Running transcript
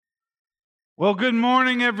Well, good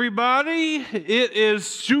morning, everybody. It is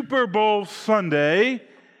Super Bowl Sunday,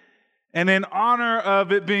 and in honor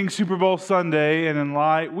of it being Super Bowl Sunday and in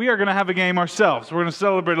light, we are going to have a game ourselves. We're going to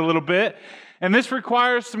celebrate a little bit, and this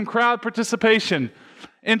requires some crowd participation.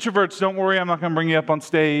 Introverts, don't worry, I'm not going to bring you up on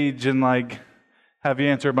stage and have you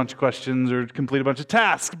answer a bunch of questions or complete a bunch of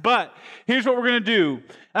tasks. But here's what we're going to do.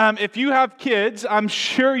 If you have kids, I'm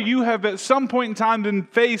sure you have at some point in time been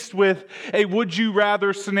faced with a would you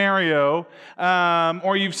rather scenario,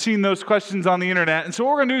 or you've seen those questions on the internet. And so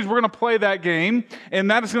what we're going to do is we're going to play that game,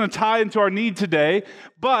 and that is going to tie into our need today.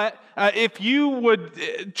 But if you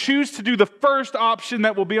would choose to do the first option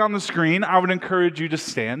that will be on the screen, I would encourage you to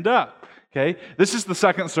stand up. Okay, this is the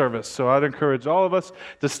second service, so I'd encourage all of us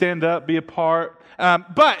to stand up, be a part.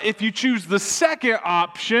 But if you choose the second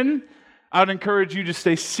option, I'd encourage you to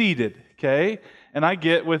stay seated, okay? And I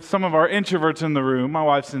get with some of our introverts in the room, my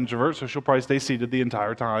wife's an introvert, so she'll probably stay seated the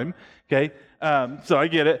entire time, okay? So I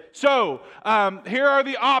get it. So here are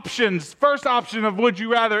the options. First option of would you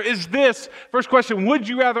rather is this. First question, would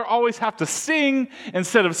you rather always have to sing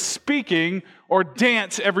instead of speaking or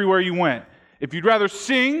dance everywhere you went? If you'd rather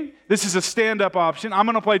sing, this is a stand-up option. I'm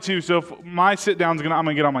going to play too, so if my sit-down's I'm going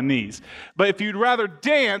to get on my knees. But if you'd rather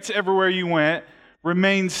dance everywhere you went,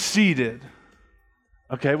 remain seated.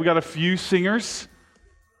 Okay, we got a few singers.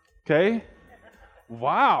 Okay.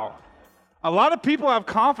 Wow. A lot of people have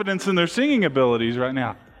confidence in their singing abilities right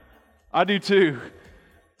now. I do too.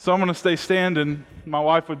 So I'm going to stay standing. My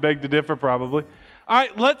wife would beg to differ probably. All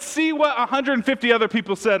right, let's see what 150 other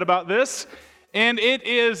people said about this. And it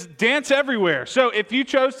is dance everywhere. So if you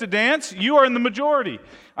chose to dance, you are in the majority.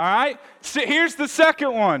 All right? So here's the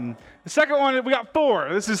second one. The second one, we got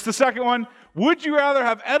 4. This is the second one. Would you rather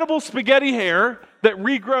have edible spaghetti hair that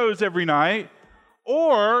regrows every night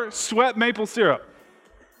or sweat maple syrup?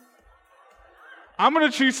 I'm going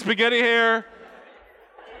to choose spaghetti hair.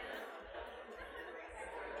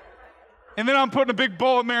 And then I'm putting a big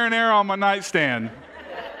bowl of marinara on my nightstand.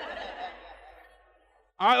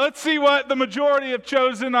 All right, let's see what the majority have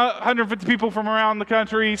chosen. 150 people from around the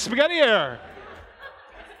country. Spaghetti hair.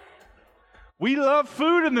 We love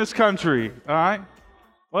food in this country, all right?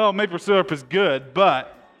 Well, maple syrup is good,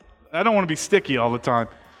 but I don't want to be sticky all the time.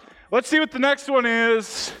 Let's see what the next one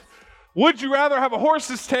is. Would you rather have a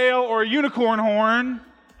horse's tail or a unicorn horn?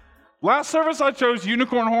 Last service I chose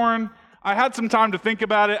unicorn horn. I had some time to think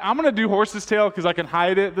about it. I'm going to do horse's tail because I can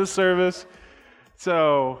hide it this service.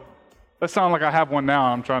 So that sounds like I have one now.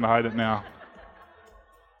 I'm trying to hide it now.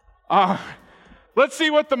 Let's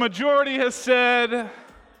see what the majority has said.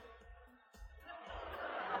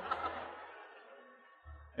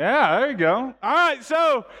 Yeah, there you go. All right,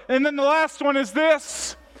 so, and then the last one is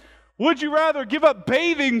this. Would you rather give up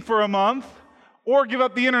bathing for a month or give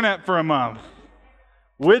up the internet for a month?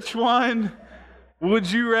 Which one would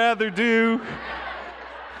you rather do?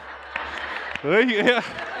 Yeah,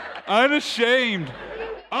 unashamed.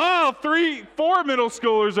 Oh, 4 middle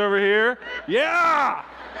schoolers over here. Yeah.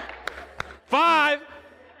 5.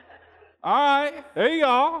 All right, there you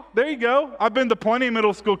go. There you go. I've been to plenty of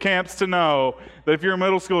middle school camps to know that if you're a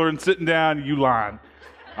middle schooler and sitting down, you lying.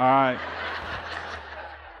 All right.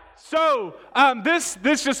 So this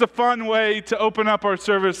is just a fun way to open up our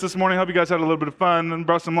service this morning. I hope you guys had a little bit of fun and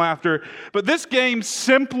brought some laughter. But this game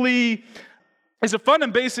simply is a fun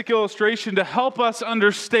and basic illustration to help us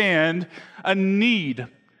understand a need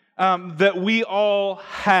that we all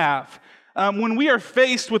have. When we are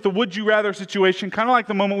faced with the would you rather situation, kind of like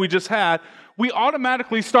the moment we just had, we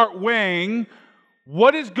automatically start weighing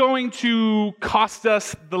what is going to cost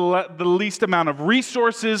us the least amount of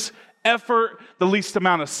resources, effort, the least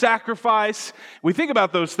amount of sacrifice. We think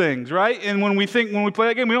about those things, right? And when we play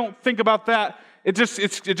that game, we don't think about that. It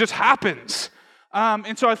just happens.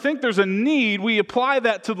 And so I think there's a need. We apply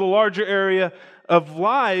that to the larger area of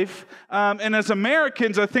life. And as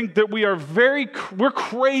Americans, I think that we're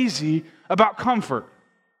crazy about comfort.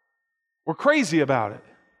 We're crazy about it.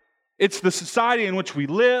 It's the society in which we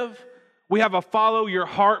live. We have a follow your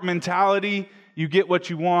heart mentality. You get what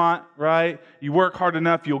you want, right? You work hard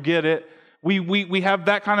enough, you'll get it. We have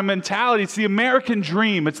that kind of mentality. It's the American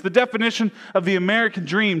dream. It's the definition of the American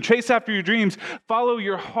dream. Chase after your dreams. Follow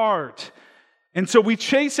your heart. And so we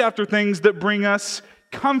chase after things that bring us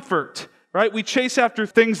comfort, right? We chase after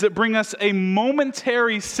things that bring us a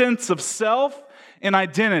momentary sense of self and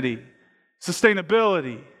identity,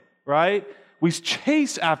 sustainability, right? We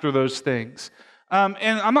chase after those things. And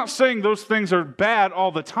I'm not saying those things are bad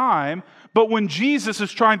all the time, But when Jesus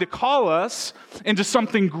is trying to call us into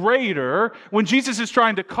something greater, when Jesus is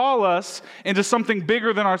trying to call us into something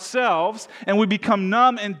bigger than ourselves, and we become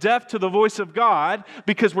numb and deaf to the voice of God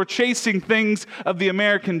because we're chasing things of the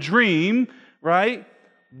American dream, right?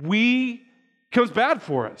 It becomes bad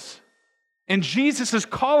for us. And Jesus is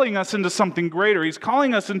calling us into something greater. He's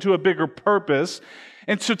calling us into a bigger purpose.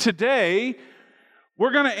 And so today,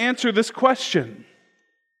 we're going to answer this question.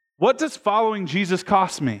 What does following Jesus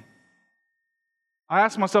cost me? I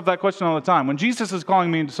ask myself that question all the time. When Jesus is calling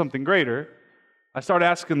me into something greater, I start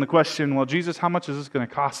asking the question, well, Jesus, how much is this going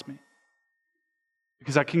to cost me?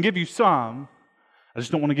 Because I can give you some, I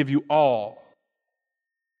just don't want to give you all.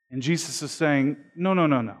 And Jesus is saying,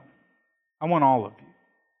 no. I want all of you.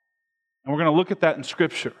 And we're going to look at that in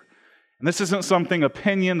Scripture. And this isn't something,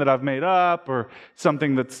 opinion that I've made up or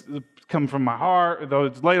something that's come from my heart, though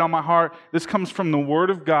it's laid on my heart. This comes from the Word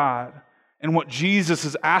of God and what Jesus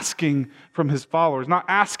is asking from His followers. Not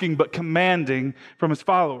asking, but commanding from His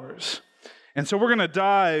followers. And so we're going to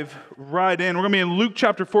dive right in. We're going to be in Luke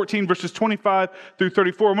chapter 14, verses 25 through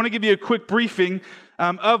 34. I want to give you a quick briefing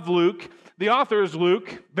of Luke. The author is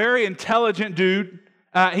Luke, very intelligent dude.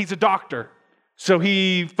 He's a doctor. So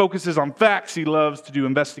he focuses on facts. He loves to do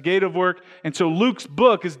investigative work. And so Luke's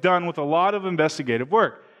book is done with a lot of investigative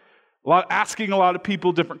work. Asking a lot of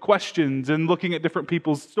people different questions and looking at different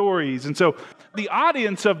people's stories. And so the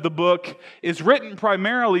audience of the book is written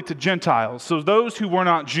primarily to Gentiles, so those who were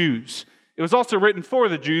not Jews. It was also written for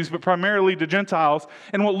the Jews, but primarily to Gentiles.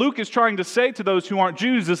 And what Luke is trying to say to those who aren't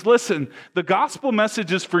Jews is, listen, the gospel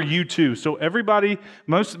message is for you too. So everybody,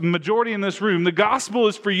 majority in this room, the gospel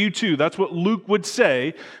is for you too. That's what Luke would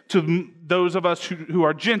say to those of us who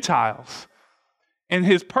are Gentiles. And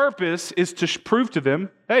his purpose is to prove to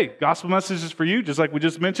them, hey, gospel message is for you, just like we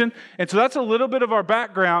just mentioned. And so that's a little bit of our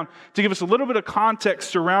background to give us a little bit of context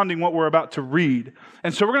surrounding what we're about to read.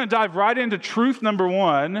 And so we're going to dive right into truth number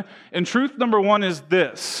one. And truth number one is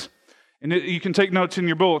this, and you can take notes in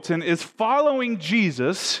your bulletin, is following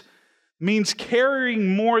Jesus means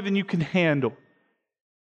carrying more than you can handle.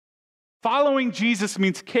 Following Jesus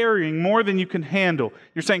means carrying more than you can handle.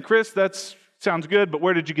 You're saying, Chris, that's sounds good, but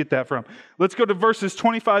where did you get that from? Let's go to verses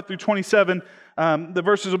 25 through 27. The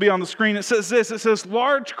verses will be on the screen. It says this. It says,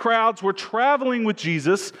 large crowds were traveling with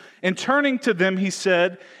Jesus, and turning to them, he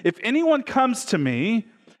said, if anyone comes to me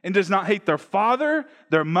and does not hate their father,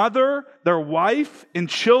 their mother, their wife, and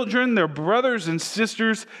children, their brothers and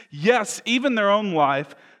sisters, yes, even their own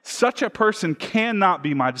life, such a person cannot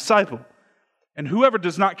be my disciple. And whoever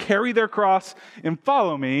does not carry their cross and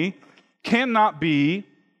follow me cannot be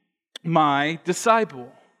my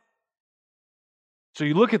disciple. So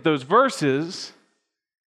you look at those verses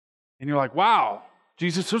and you're like, wow,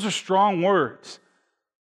 Jesus, those are strong words.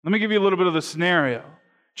 Let me give you a little bit of the scenario.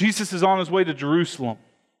 Jesus is on his way to Jerusalem.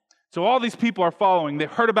 So all these people are following. They've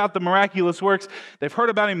heard about the miraculous works. They've heard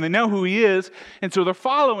about him. They know who he is. And so they're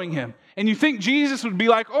following him. And you think Jesus would be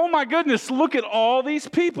like, oh my goodness, look at all these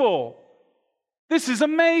people. This is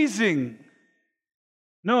amazing.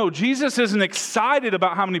 No, Jesus isn't excited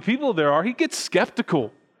about how many people there are. He gets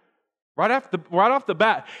skeptical right off the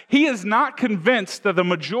bat. He is not convinced that the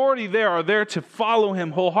majority there are there to follow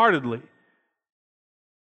him wholeheartedly.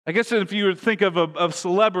 I guess if you would think of a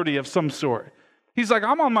celebrity of some sort. He's like,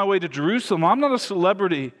 I'm on my way to Jerusalem. I'm not a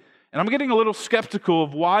celebrity. And I'm getting a little skeptical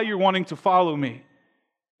of why you're wanting to follow me.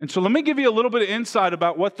 And so let me give you a little bit of insight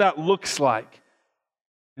about what that looks like.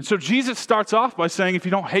 And so Jesus starts off by saying, if you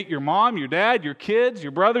don't hate your mom, your dad, your kids,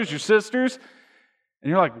 your brothers, your sisters, and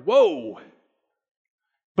you're like, whoa.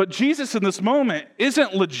 But Jesus in this moment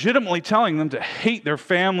isn't legitimately telling them to hate their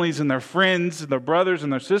families and their friends and their brothers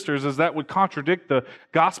and their sisters, as that would contradict the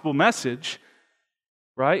gospel message,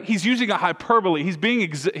 right? He's using a hyperbole.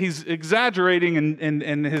 He's exaggerating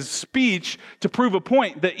in his speech to prove a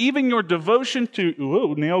point that even your devotion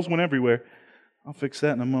to, nails went everywhere. I'll fix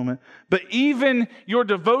that in a moment. But even your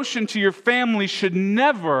devotion to your family should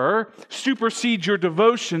never supersede your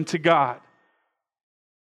devotion to God.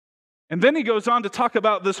 And then he goes on to talk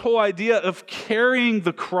about this whole idea of carrying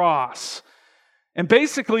the cross. And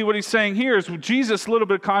basically what he's saying here is Jesus, a little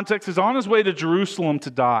bit of context, is on his way to Jerusalem to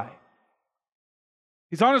die.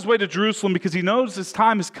 He's on his way to Jerusalem because he knows his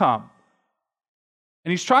time has come.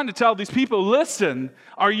 And he's trying to tell these people, listen,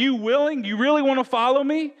 are you willing? You really want to follow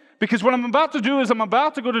me? Because what I'm about to do is I'm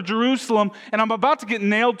about to go to Jerusalem and I'm about to get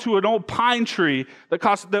nailed to an old pine tree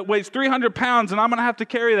that weighs 300 pounds and I'm going to have to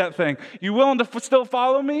carry that thing. You willing to still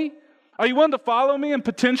follow me? Are you willing to follow me and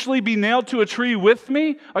potentially be nailed to a tree with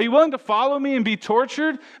me? Are you willing to follow me and be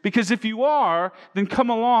tortured? Because if you are, then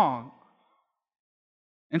come along.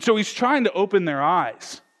 And so he's trying to open their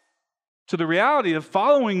eyes So the reality of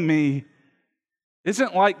following me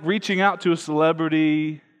isn't like reaching out to a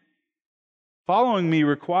celebrity. Following me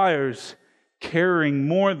requires caring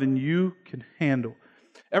more than you can handle.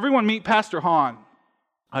 Everyone meet Pastor Han.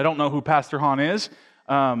 I don't know who Pastor Han is,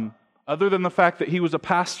 other than the fact that he was a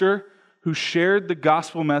pastor who shared the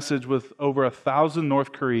gospel message with over 1,000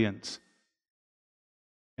 North Koreans.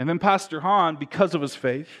 And then Pastor Han, because of his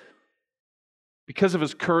faith, because of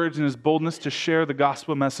his courage and his boldness to share the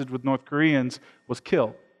gospel message with North Koreans, was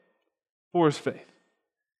killed for his faith.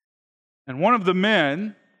 And one of the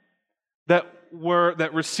men that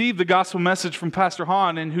received the gospel message from Pastor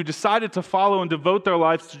Han and who decided to follow and devote their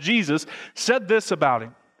lives to Jesus said this about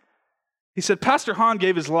him. He said, Pastor Han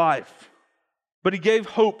gave his life, but he gave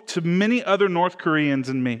hope to many other North Koreans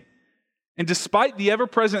and me. And despite the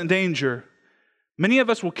ever-present danger, many of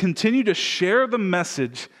us will continue to share the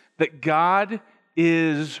message that God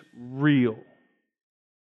is real.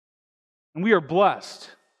 And we are blessed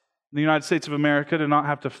in the United States of America to not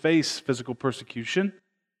have to face physical persecution.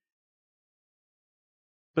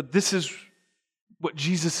 But this is what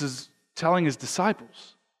Jesus is telling his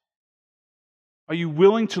disciples. Are you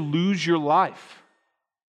willing to lose your life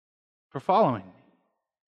for following me?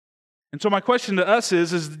 And so my question to us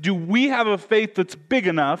is do we have a faith that's big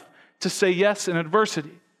enough to say yes in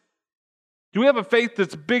adversity? Do we have a faith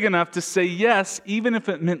that's big enough to say yes even if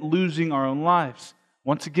it meant losing our own lives?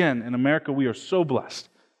 Once again, in America, we are so blessed.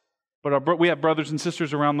 But we have brothers and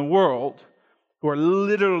sisters around the world who are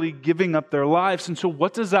literally giving up their lives. And so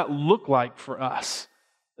what does that look like for us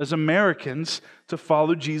as Americans to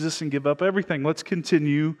follow Jesus and give up everything? Let's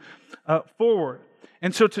continue forward.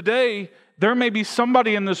 And so today, there may be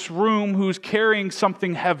somebody in this room who's carrying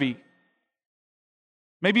something heavy.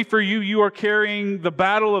 Maybe for you, you are carrying the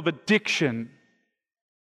battle of addiction,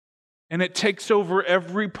 and it takes over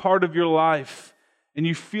every part of your life, and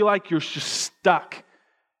you feel like you're just stuck,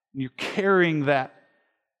 and you're carrying that.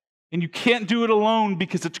 And you can't do it alone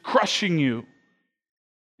because it's crushing you.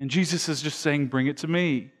 And Jesus is just saying, bring it to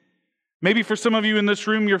me. Maybe for some of you in this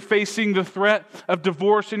room, you're facing the threat of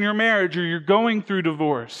divorce in your marriage, or you're going through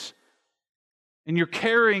divorce. And you're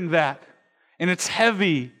carrying that, and it's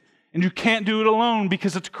heavy, and you can't do it alone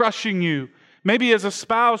because it's crushing you. Maybe as a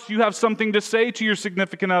spouse, you have something to say to your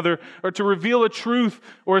significant other, or to reveal a truth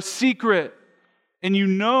or a secret, and you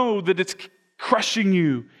know that it's crushing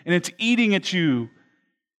you, and it's eating at you.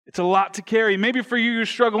 It's a lot to carry. Maybe for you, you're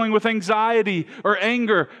struggling with anxiety or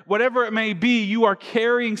anger. Whatever it may be, you are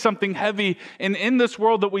carrying something heavy. And in this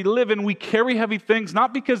world that we live in, we carry heavy things,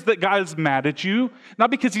 not because that God is mad at you,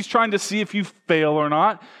 not because he's trying to see if you fail or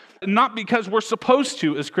not because we're supposed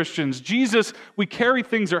to as Christians. Jesus, we carry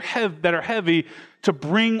things that are heavy to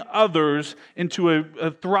bring others into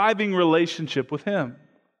a thriving relationship with him.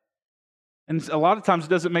 And a lot of times it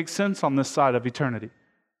doesn't make sense on this side of eternity.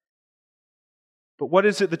 But what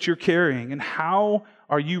is it that you're carrying, and how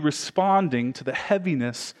are you responding to the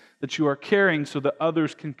heaviness that you are carrying so that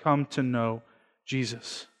others can come to know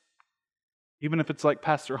Jesus? Even if it's like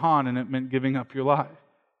Pastor Han and it meant giving up your life.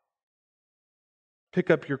 Pick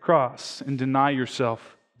up your cross and deny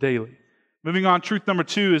yourself daily. Moving on, truth number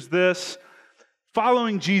 2 is this.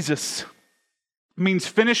 Following Jesus means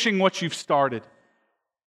finishing what you've started.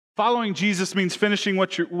 Following Jesus means finishing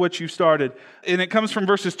what you started. And it comes from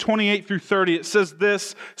verses 28 through 30. It says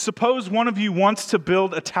this, suppose one of you wants to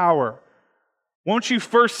build a tower. Won't you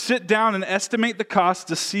first sit down and estimate the cost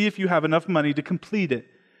to see if you have enough money to complete it?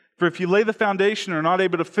 For if you lay the foundation and are not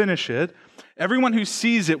able to finish it, everyone who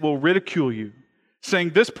sees it will ridicule you,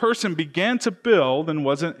 saying this person began to build and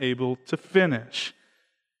wasn't able to finish.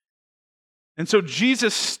 And so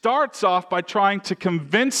Jesus starts off by trying to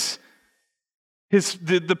convince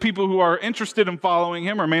the people who are interested in following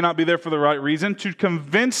him or may not be there for the right reason, to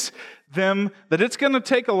convince them that it's going to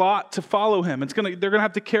take a lot to follow him. They're going to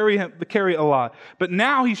have to carry a lot. But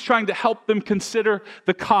now he's trying to help them consider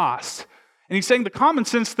the cost. And he's saying the common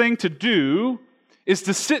sense thing to do is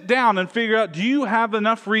to sit down and figure out, do you have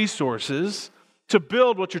enough resources to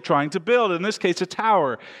build what you're trying to build? In this case, a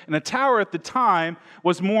tower. And a tower at the time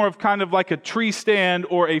was more of kind of like a tree stand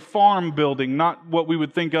or a farm building, not what we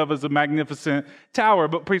would think of as a magnificent tower,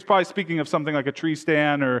 but he's probably speaking of something like a tree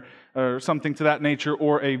stand or something to that nature,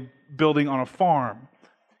 or a building on a farm.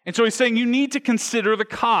 And so he's saying you need to consider the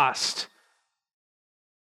cost.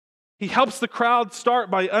 He helps the crowd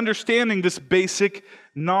start by understanding this basic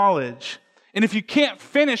knowledge. And if you can't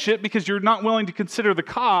finish it because you're not willing to consider the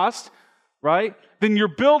cost, right, then your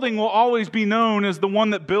building will always be known as the one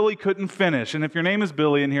that Billy couldn't finish. And if your name is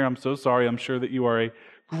Billy in here, I'm so sorry. I'm sure that you are a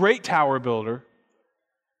great tower builder.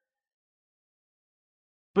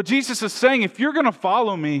 But Jesus is saying, if you're going to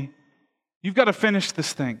follow me, You've got to finish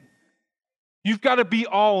this thing. You've got to be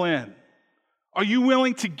all in. Are you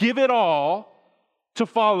willing to give it all to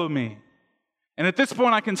follow me? And at this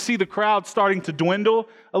point, I can see the crowd starting to dwindle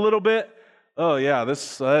a little bit. Oh yeah,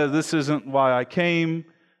 this isn't why I came.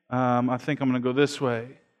 I think I'm going to go this way.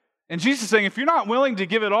 And Jesus is saying, if you're not willing to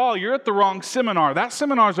give it all, you're at the wrong seminar. That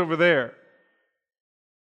seminar's over there.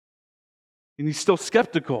 And he's still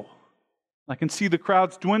skeptical. I can see the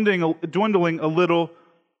crowds dwindling a little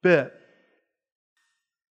bit.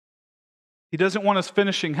 He doesn't want us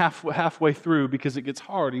finishing halfway through because it gets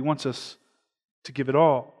hard. He wants us to give it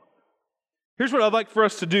all. Here's what I'd like for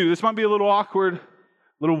us to do. This might be a little awkward, a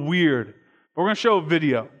little weird, but we're going to show a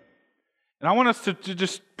video. And I want us to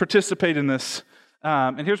just participate in this.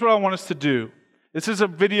 And here's what I want us to do. This is a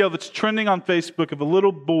video that's trending on Facebook of a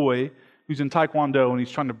little boy who's in Taekwondo and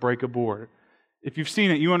he's trying to break a board. If you've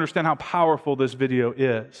seen it, you understand how powerful this video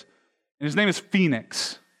is. And his name is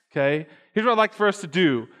Phoenix, okay? Here's what I'd like for us to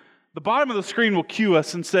do. The bottom of the screen will cue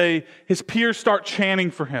us and say, his peers start chanting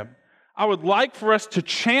for him. I would like for us to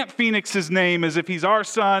chant Phoenix's name as if he's our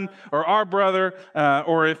son or our brother,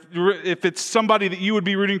 or if it's somebody that you would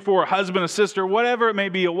be rooting for, a husband, a sister, whatever it may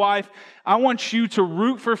be, a wife. I want you to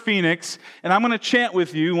root for Phoenix, and I'm going to chant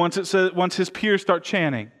with you once his peers start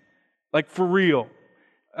chanting, like for real.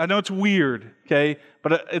 I know it's weird, okay,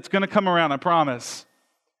 but it's going to come around, I promise.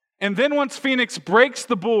 And then once Phoenix breaks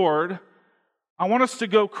the board, I want us to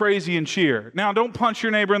go crazy and cheer. Now, don't punch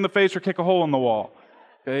your neighbor in the face or kick a hole in the wall,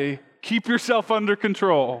 okay? Keep yourself under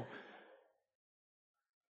control.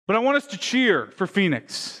 But I want us to cheer for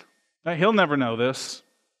Phoenix. Now, he'll never know this,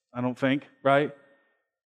 I don't think, right?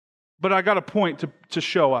 But I got a point to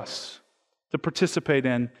show us, to participate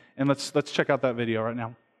in, and let's check out that video right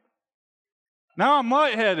now. Now I'm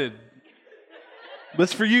lightheaded.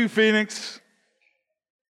 That's for you, Phoenix.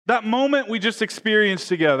 That moment we just experienced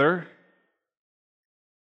together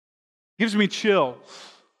gives me chills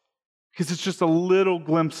because it's just a little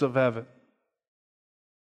glimpse of heaven.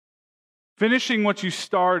 Finishing what you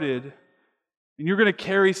started, and you're going to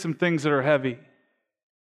carry some things that are heavy.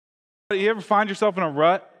 You ever find yourself in a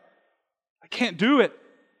rut? I can't do it.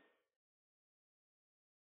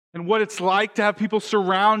 And what it's like to have people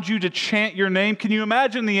surround you to chant your name. Can you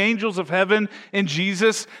imagine the angels of heaven and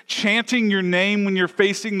Jesus chanting your name when you're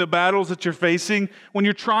facing the battles that you're facing? When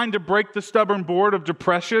you're trying to break the stubborn board of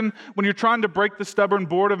depression? When you're trying to break the stubborn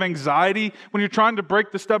board of anxiety? When you're trying to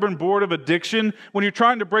break the stubborn board of addiction? When you're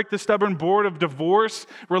trying to break the stubborn board of divorce,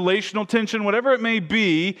 relational tension, whatever it may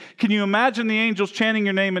be, can you imagine the angels chanting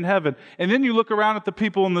your name in heaven? And then you look around at the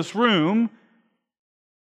people in this room,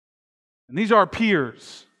 and these are our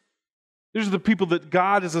peers. These are the people that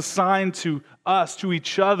God has assigned to us, to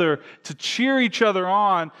each other, to cheer each other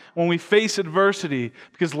on when we face adversity,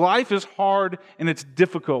 because life is hard and it's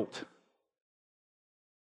difficult.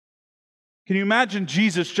 Can you imagine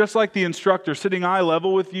Jesus, just like the instructor, sitting eye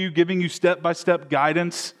level with you, giving you step-by-step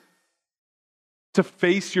guidance to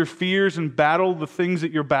face your fears and battle the things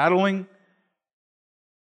that you're battling?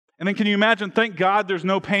 And then can you imagine, thank God there's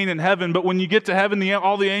no pain in heaven, but when you get to heaven,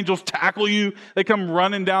 all the angels tackle you. They come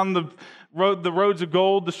running down the roads of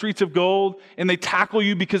gold, the streets of gold, and they tackle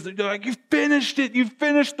you because they're like, you finished it, you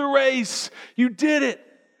finished the race, you did it.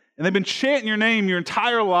 And they've been chanting your name your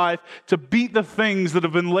entire life to beat the things that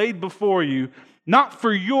have been laid before you, not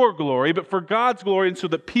for your glory, but for God's glory, and so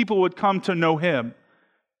that people would come to know Him.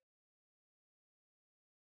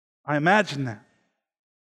 I imagine that.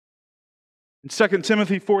 And 2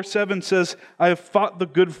 Timothy 4:7 says, I have fought the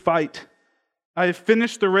good fight. I have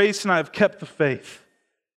finished the race and I have kept the faith.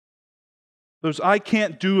 Those I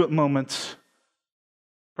can't do it moments.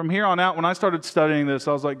 From here on out, when I started studying this,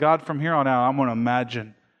 I was like, God, from here on out, I'm going to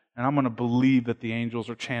imagine and I'm going to believe that the angels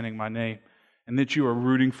are chanting my name and that you are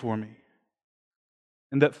rooting for me.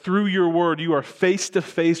 And that through your word, you are face to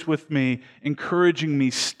face with me, encouraging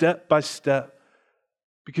me step by step,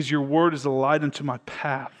 because your word is a light unto my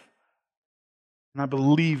path. And I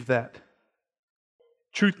believe that.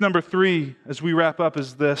 Truth number 3, as we wrap up,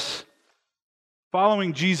 is this.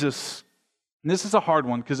 Following Jesus, and this is a hard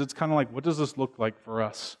one because it's kind of like, what does this look like for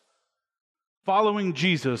us? Following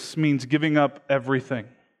Jesus means giving up everything.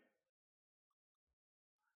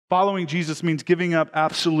 Following Jesus means giving up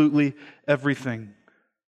absolutely everything.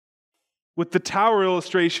 With the tower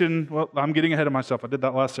illustration, well, I'm getting ahead of myself. I did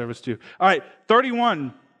that last service too. All right,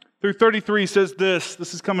 31 through 33 says this.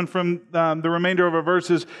 This is coming from the remainder of our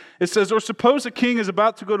verses. It says, or suppose a king is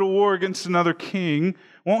about to go to war against another king.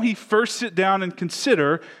 Won't he first sit down and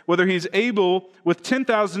consider whether he is able with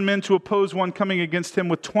 10,000 men to oppose one coming against him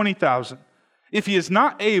with 20,000? If he is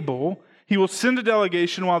not able, He will send a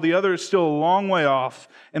delegation while the other is still a long way off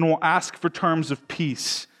and will ask for terms of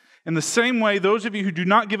peace. In the same way, those of you who do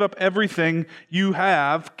not give up everything you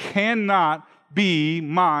have cannot be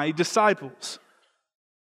my disciples.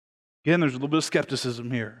 Again, there's a little bit of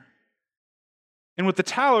skepticism here. And with the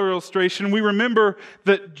tallow illustration, we remember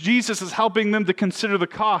that Jesus is helping them to consider the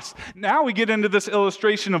cost. Now we get into this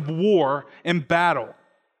illustration of war and battle.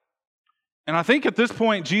 And I think at this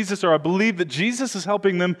point, I believe that Jesus is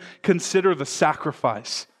helping them consider the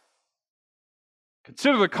sacrifice.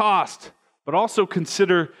 Consider the cost, but also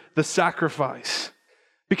consider the sacrifice.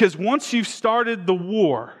 Because once you've started the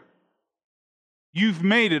war, you've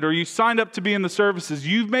made it, or you signed up to be in the services,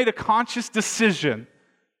 you've made a conscious decision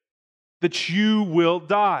that you will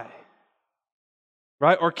die,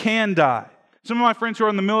 right? Or can die. Some of my friends who are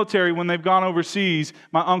in the military, when they've gone overseas,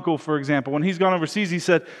 my uncle, for example, when he's gone overseas, he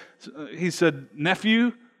said,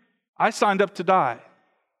 nephew, I signed up to die.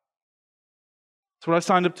 That's what I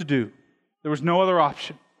signed up to do. There was no other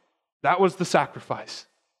option. That was the sacrifice.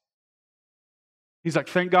 He's like,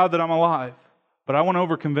 thank God that I'm alive, but I went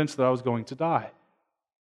over convinced that I was going to die.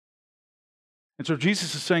 And so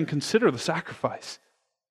Jesus is saying, consider the sacrifice.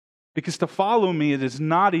 Because to follow me, it is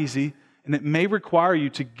not easy, and it may require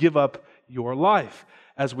you to give up your life,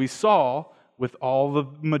 as we saw with all the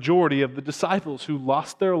majority of the disciples who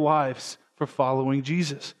lost their lives for following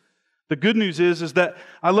Jesus. The good news is that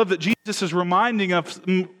I love that Jesus is reminding us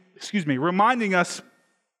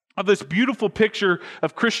of this beautiful picture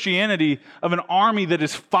of Christianity, of an army that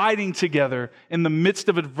is fighting together in the midst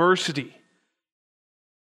of adversity.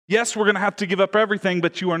 Yes, we're going to have to give up everything,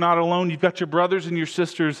 but you are not alone. You've got your brothers and your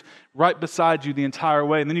sisters right beside you the entire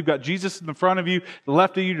way. And then you've got Jesus in the front of you, the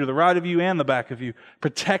left of you, to the right of you, and the back of you,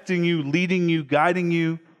 protecting you, leading you, guiding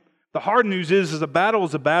you. The hard news is a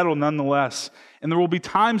battle nonetheless. And there will be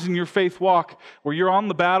times in your faith walk where you're on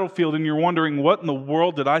the battlefield and you're wondering, what in the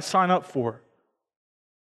world did I sign up for?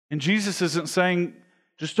 And Jesus isn't saying,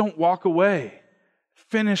 just don't walk away.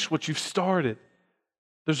 Finish what you've started.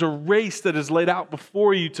 There's a race that is laid out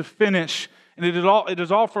before you to finish, and it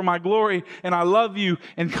is all for my glory, and I love you,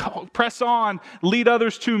 and press on, lead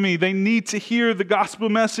others to me. They need to hear the gospel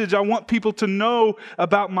message. I want people to know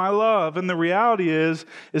about my love. And the reality is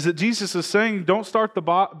that Jesus is saying, don't start the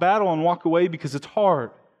battle and walk away because it's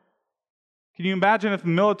hard. Can you imagine if a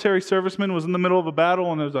military serviceman was in the middle of a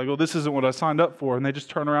battle and it was like, oh, this isn't what I signed up for, and they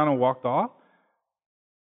just turned around and walked off?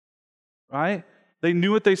 Right? They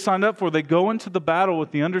knew what they signed up for. They go into the battle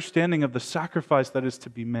with the understanding of the sacrifice that is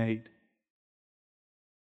to be made.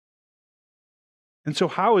 And so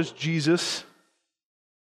how is Jesus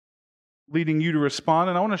leading you to respond?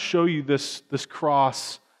 And I want to show you this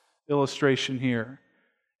cross illustration here.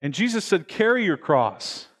 And Jesus said, carry your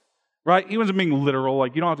cross. Right? He wasn't being literal.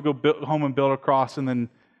 Like, you don't have to go home and build a cross and then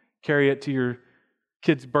carry it to your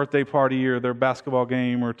kid's birthday party or their basketball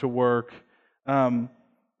game or to work. But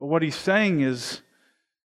what he's saying is,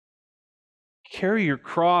 carry your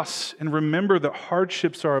cross and remember that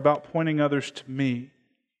hardships are about pointing others to me.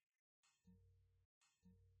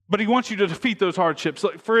 But he wants you to defeat those hardships.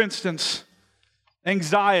 Like, for instance,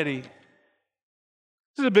 anxiety.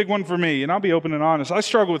 This is a big one for me, and I'll be open and honest. I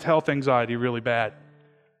struggle with health anxiety really bad.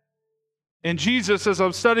 And Jesus, as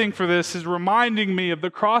I'm studying for this, is reminding me of the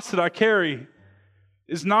cross that I carry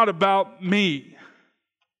is not about me.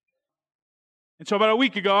 And so about a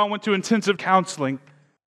week ago, I went to intensive counseling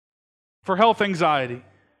for health anxiety.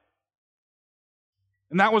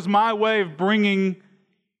 And that was my way of bringing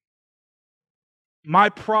my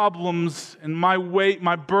problems and my weight,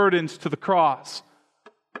 my burdens to the cross.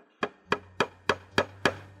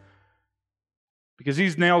 Because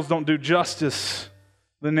these nails don't do justice to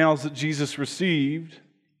the nails that Jesus received,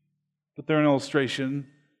 but they're an illustration.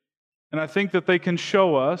 And I think that they can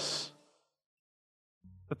show us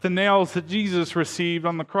that the nails that Jesus received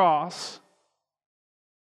on the cross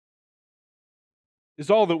is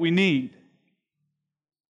all that we need.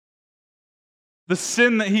 The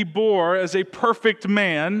sin that he bore as a perfect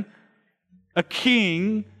man, a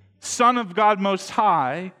king, Son of God Most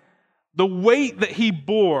High, the weight that he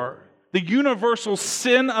bore, the universal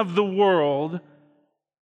sin of the world,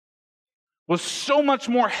 was so much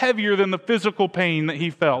more heavier than the physical pain that he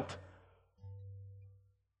felt.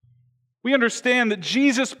 We understand that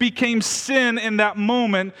Jesus became sin in that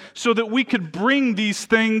moment so that we could bring these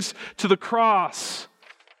things to the cross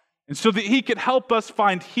and so that he could help us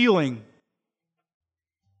find healing.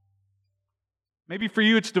 Maybe for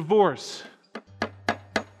you it's divorce.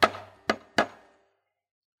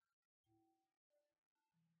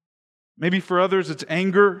 Maybe for others it's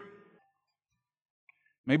anger.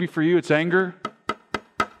 Maybe for you it's anger.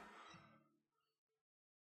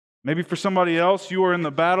 Maybe for somebody else, you are in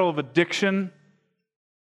the battle of addiction.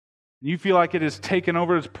 You feel like it has taken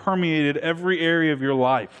over, it's permeated every area of your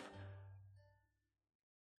life.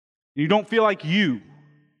 You don't feel like you.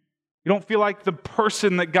 You don't feel like the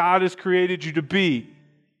person that God has created you to be.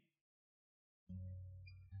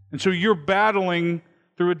 And so you're battling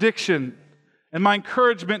through addiction. And my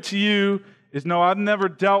encouragement to you is, no, I've never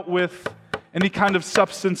dealt with any kind of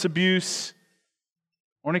substance abuse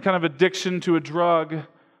or any kind of addiction to a drug.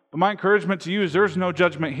 But my encouragement to you is there's no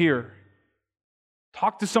judgment here.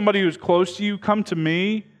 Talk to somebody who's close to you. Come to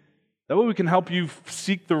me. That way we can help you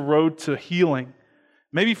seek the road to healing.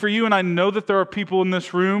 Maybe for you, and I know that there are people in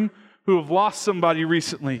this room who have lost somebody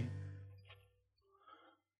recently.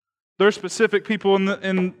 There are specific people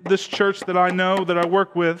in this church that I know, that I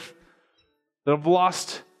work with, that have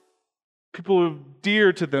lost people who are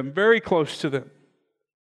dear to them, very close to them.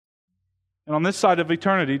 And on this side of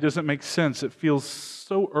eternity, it doesn't make sense. It feels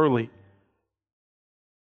so early.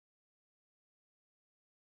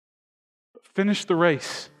 Finish the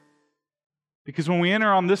race. Because when we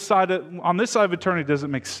enter on this side of eternity, it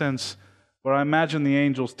doesn't make sense. But I imagine the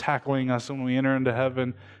angels tackling us when we enter into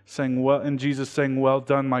heaven, saying, "Well," and Jesus saying, "Well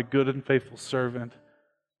done, my good and faithful servant."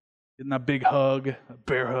 Getting that big hug, that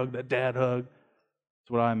bear hug, that dad hug. That's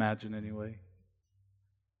what I imagine anyway.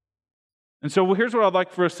 And so here's what I'd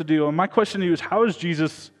like for us to do. And my question to you is, how is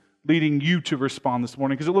Jesus leading you to respond this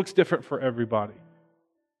morning? Because it looks different for everybody.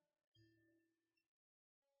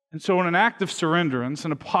 And so in an act of surrenderance,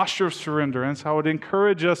 in a posture of surrenderance, I would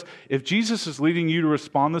encourage us, if Jesus is leading you to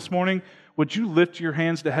respond this morning, would you lift your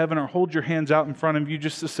hands to heaven or hold your hands out in front of you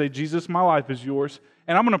just to say, "Jesus, my life is yours."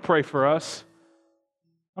 And I'm going to pray for us.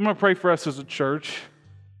 I'm going to pray for us as a church.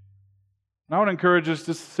 And I would encourage us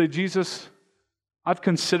just to say, "Jesus, I've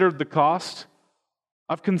considered the cost.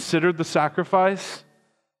 I've considered the sacrifice.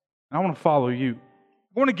 And I want to follow you.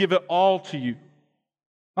 I want to give it all to you.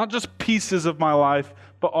 Not just pieces of my life,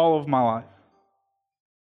 but all of my life."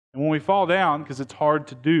 And when we fall down, because it's hard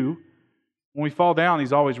to do, when we fall down,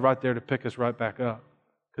 He's always right there to pick us right back up,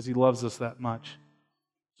 because He loves us that much.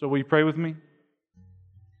 So will you pray with me?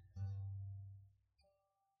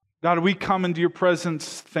 God, we come into your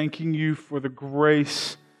presence thanking you for the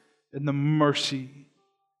grace and the mercy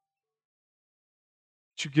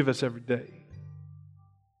that you give us every day.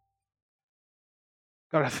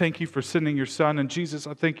 God, I thank you for sending your Son. And Jesus,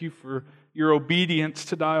 I thank you for your obedience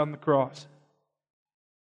to die on the cross.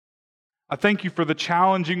 I thank you for the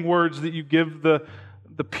challenging words that you give the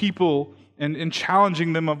people and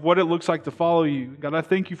challenging them of what it looks like to follow you. God, I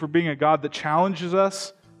thank you for being a God that challenges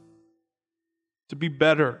us to be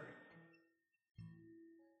better,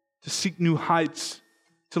 to seek new heights,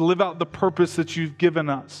 to live out the purpose that you've given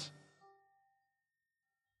us.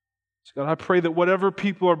 So God, I pray that whatever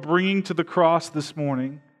people are bringing to the cross this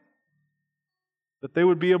morning, that they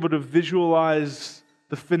would be able to visualize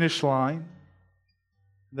the finish line,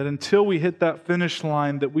 that until we hit that finish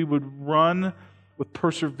line, that we would run with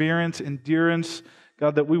perseverance, endurance,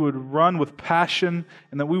 God, that we would run with passion,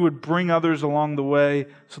 and that we would bring others along the way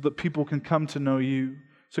so that people can come to know you.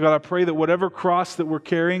 So God, I pray that whatever cross that we're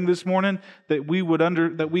carrying this morning, that we would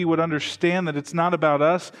understand that it's not about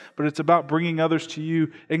us, but it's about bringing others to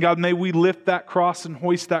you. And God, may we lift that cross and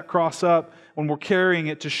hoist that cross up when we're carrying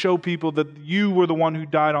it to show people that you were the one who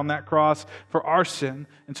died on that cross for our sin,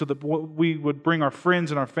 and so that we would bring our friends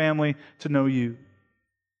and our family to know you.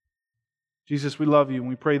 Jesus, we love you, and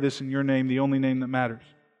we pray this in your name, the only name that matters.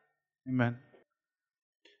 Amen.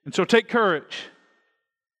 And so take courage.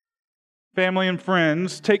 Family and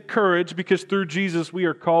friends, take courage, because through Jesus we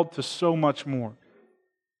are called to so much more.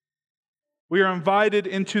 We are invited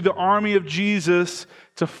into the army of Jesus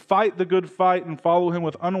to fight the good fight and follow Him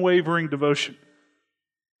with unwavering devotion.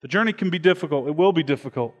 The journey can be difficult. It will be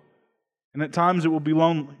difficult. And at times it will be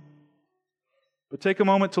lonely. But take a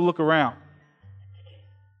moment to look around.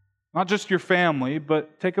 Not just your family,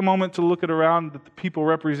 but take a moment to look around at the people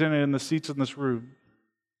represented in the seats in this room.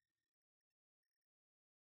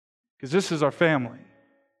 Because this is our family.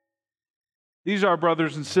 These are our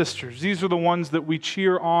brothers and sisters. These are the ones that we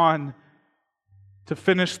cheer on to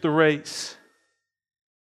finish the race.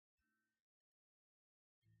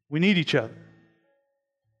 We need each other.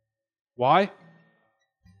 Why?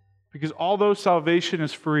 Because although salvation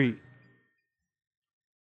is free,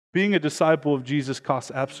 being a disciple of Jesus costs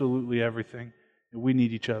absolutely everything, and we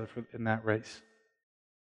need each other in that race.